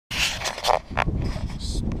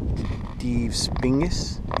Steve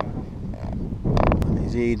Spingus and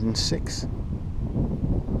his Eden 6.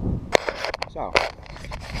 So,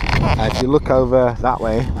 if you look over that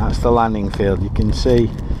way, that's the landing field. You can see,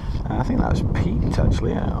 I think that's Pete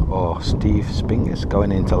actually, or Steve Spingus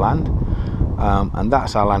going into land. And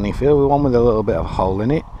that's our landing field, the one with a little bit of a hole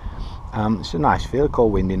in it. It's a nice field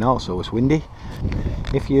called Windy Knot, so it's windy.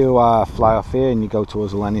 If you fly off here and you go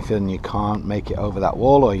towards the landing field and you can't make it over that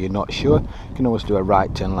wall, or you're not sure, you can always do a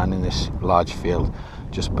right turn land in this large field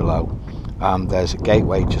just below. There's a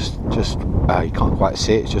gateway just you can't quite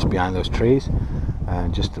see it, it's just behind those trees,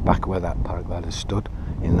 just the back of where that paraglider stood,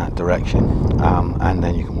 in that direction, and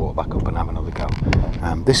then you can walk back up and have another go.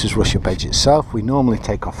 This is Rushup Edge itself. We normally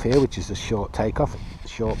take off here, which is a short takeoff.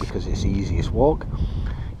 It's short because it's the easiest walk.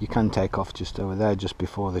 You can take off just over there, just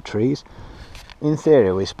before the trees. In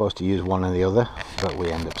theory we're supposed to use one or the other, but we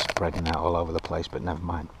end up spreading out all over the place, but never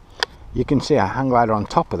mind. You can see a hang glider on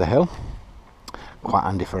top of the hill. Quite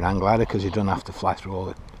handy for an hang glider because you don't have to fly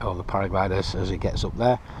through all the paragliders as it gets up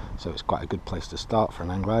there, so it's quite a good place to start for an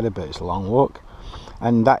hang glider, but it's a long walk.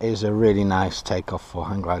 And that is a really nice takeoff for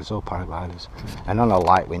hang gliders or paragliders, and on a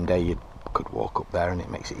light wind day you could walk up there and it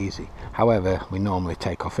makes it easy. However, we normally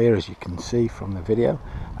take off here, as you can see from the video,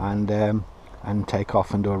 and take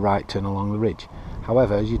off and do a right turn along the ridge.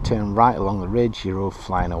 However, as you turn right along the ridge, you're all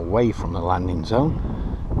flying away from the landing zone,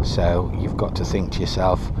 so you've got to think to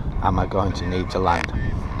yourself, am I going to need to land?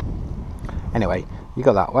 Anyway, you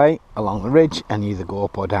go that way along the ridge and you either go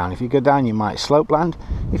up or down. If you go down, you might slope land.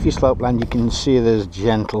 If you slope land, you can see there's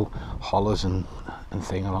gentle hollows and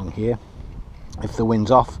thing along here. If the wind's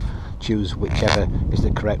off, choose whichever is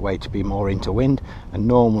the correct way to be more into wind, and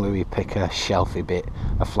normally we pick a shelfy bit,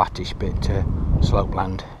 a flattish bit to slope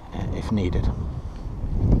land if needed.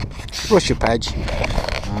 Rushup Edge,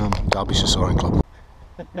 Derbyshire Soaring Club.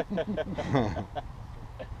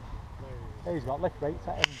 He's got lift rates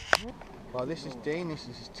at him. Well, this is Dean, this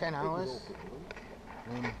is his 10 hours.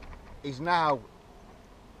 He's now,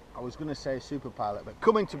 I was going to say super pilot, but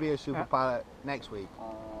coming to be a super pilot next week.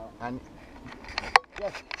 And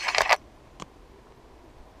yes,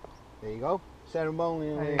 there you go,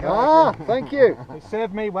 ceremonially. There you go. Thank you. It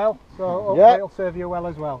served me well, so hopefully Yeah. it'll serve you well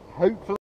as well. Hopefully.